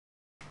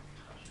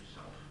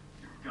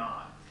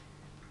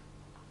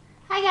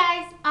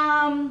Hi guys,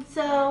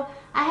 so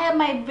I have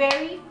my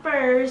very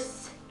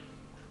first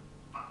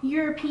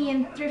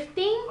European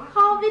thrifting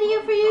haul video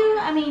for you.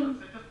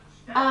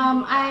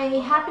 I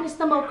happened to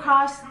stumble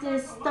upon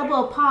this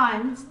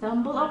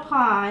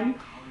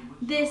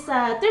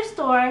thrift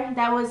store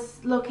that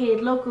was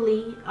located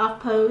locally off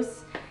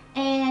post.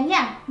 And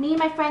yeah, me and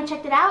my friend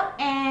checked it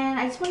out, and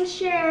I just want to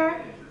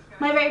share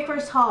my very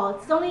first haul.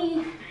 It's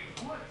only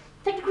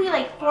technically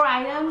like 4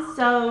 items,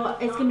 so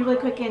it's gonna be really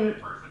quick and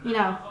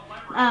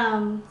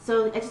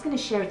so I'm just gonna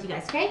share with you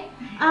guys, okay?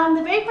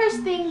 The very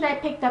first thing that I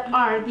picked up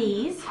are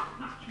these.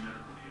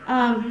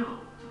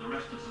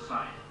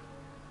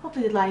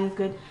 Hopefully the lighting is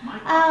good.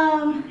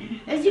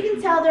 As you can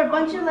tell, there are a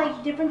bunch of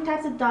like different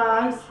types of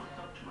dogs,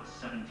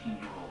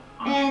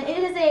 and what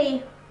is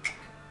this?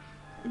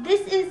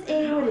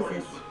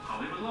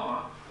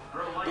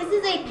 This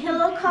is a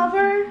pillow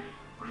cover,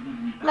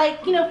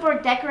 like, for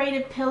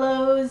decorated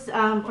pillows,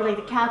 for like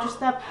the couch or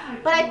stuff.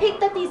 But I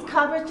picked up these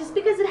covers just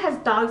because it has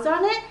dogs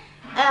on it,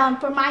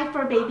 for my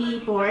fur baby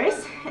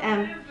Boris,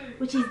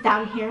 which is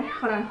down here.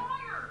 Hold on,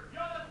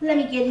 let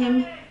me get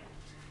him.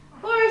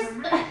 Boris,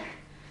 say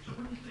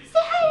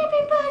hi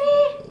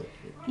everybody.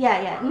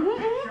 Yeah.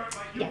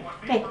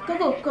 Okay,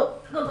 go.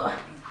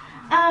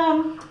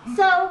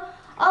 So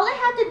all I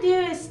have to do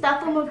is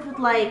stuff them with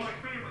like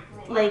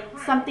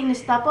something to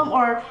stuff them,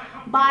 or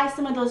buy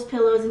some of those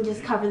pillows and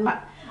just cover them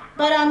up.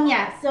 But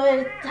yeah, so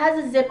it has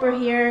a zipper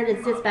here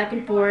that zips back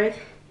and forth,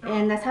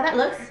 and that's how that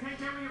looks.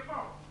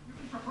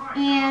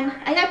 And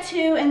I got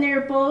 2, and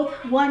they're both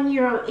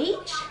 €1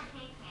 each.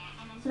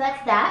 So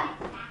that's that.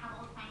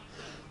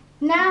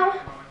 Now,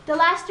 the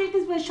last 3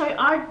 things I'm going to show you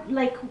are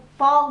like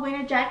fall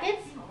winter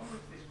jackets.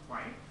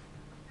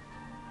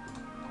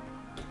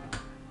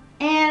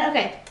 And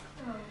okay,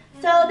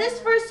 so this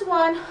first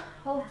one,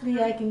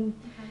 hopefully I can,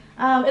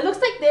 it looks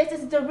like this.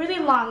 This is the really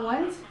long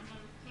ones.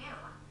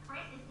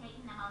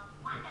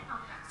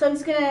 So I'm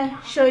just going to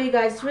show you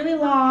guys. It's really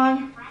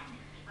long.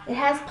 It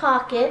has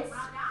pockets.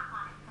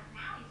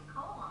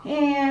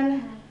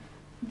 And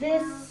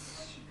this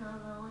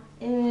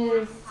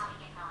is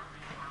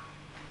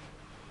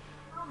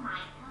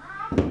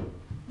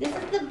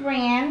the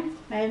brand.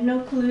 I have no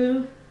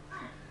clue.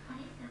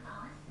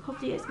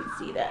 Hopefully you guys can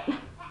see that.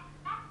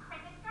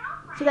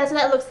 So that's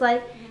what that looks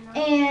like.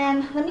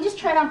 And let me just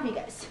try it on for you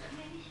guys.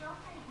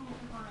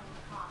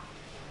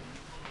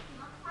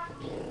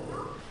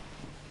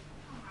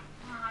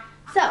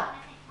 So,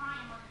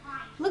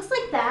 looks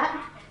like that.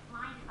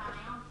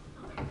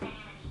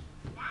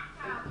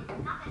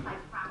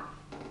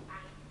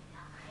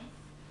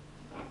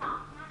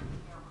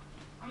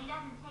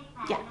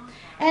 Yeah,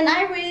 and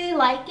I really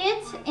like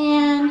it.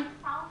 And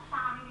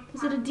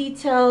these are the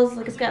details.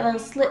 Like, it's got a little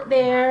slit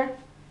there.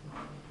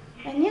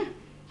 And yeah,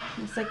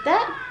 just like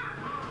that.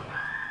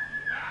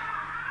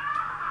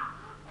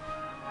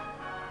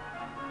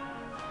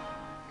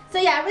 So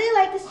yeah, I really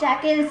like this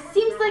jacket. It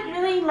seems like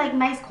really like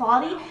nice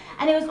quality,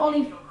 and it was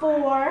only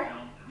 €4.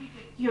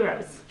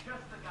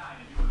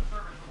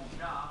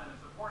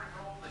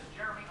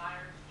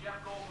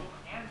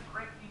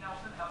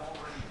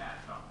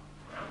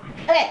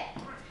 Okay,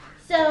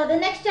 so the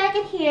next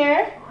jacket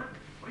here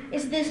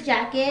is this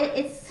jacket.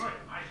 It's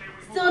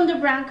still in the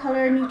brown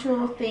color,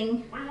 neutral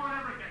thing,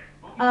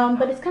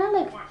 but it's kind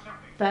of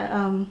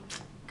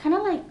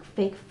like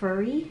fake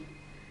furry,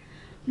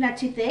 not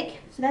too thick.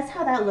 So that's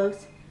how that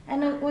looks.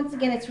 And once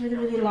again, it's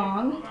really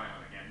long.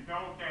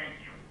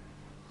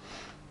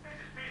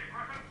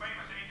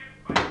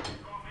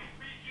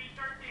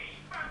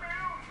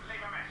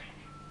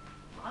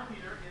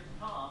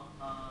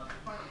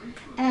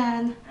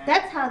 And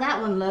that's how that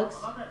one looks.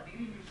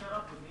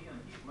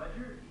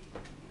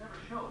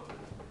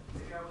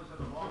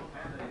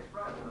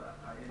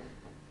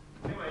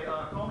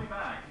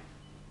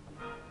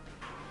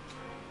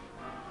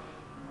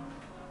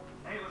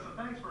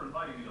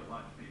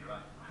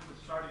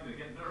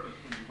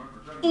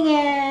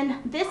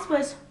 And this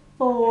was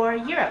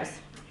 €4.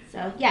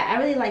 So yeah, I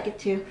really like it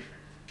too.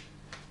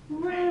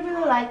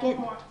 Really like it.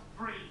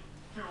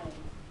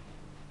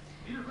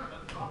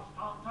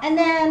 And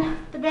then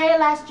the very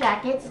last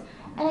jackets,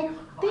 and I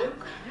think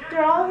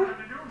they're all,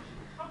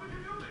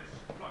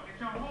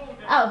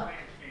 oh,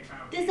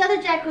 this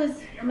other jacket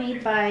was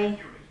made by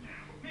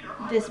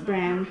this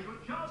brand.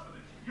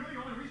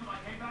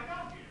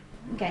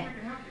 Okay,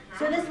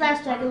 so this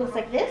last jacket looks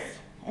like this,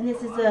 and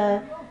this is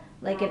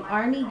like an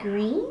army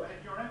green.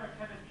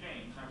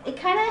 It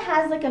kind of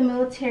has like a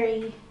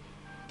military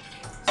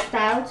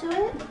style to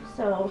it,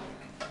 so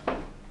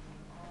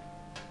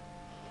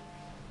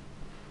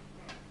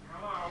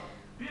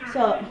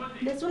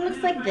this one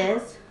looks like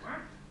this.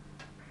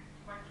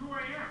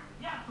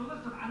 Yeah, so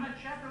listen, I'm at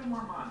Chateau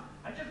Marmont.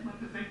 I just met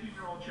this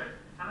 18-year-old chick,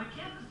 and I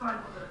can't decide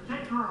whether to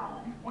take her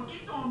home or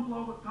keep going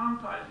blow with tongue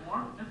ties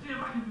more and see if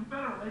I can do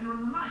better later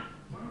in the night.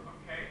 Well,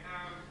 okay,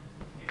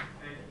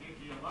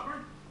 if you love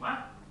her,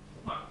 what?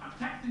 Look, I'm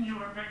texting you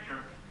her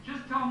picture.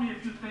 Just tell me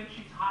if you think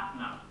she's hot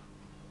enough.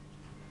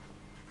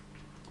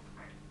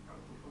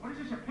 What is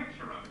this a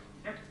picture of? Is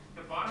that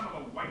the bottom of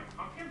a white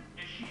pumpkin?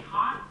 Is she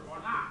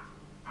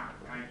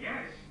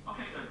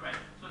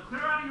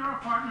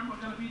apartment.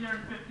 We're gonna be there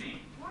in 15.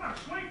 What, I'm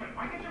sleeping.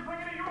 Why can't you bring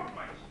it to your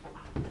place?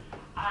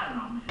 I don't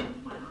know,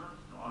 man. My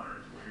daughter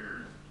is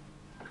weird.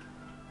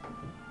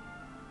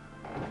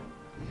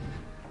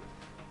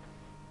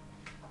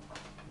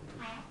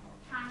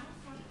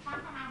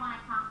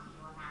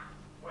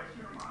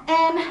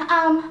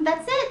 And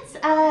that's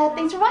it.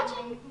 Thanks for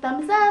watching.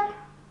 Thumbs up.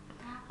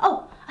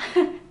 Oh,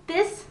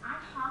 this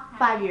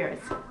 5 years.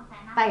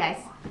 Bye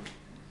guys.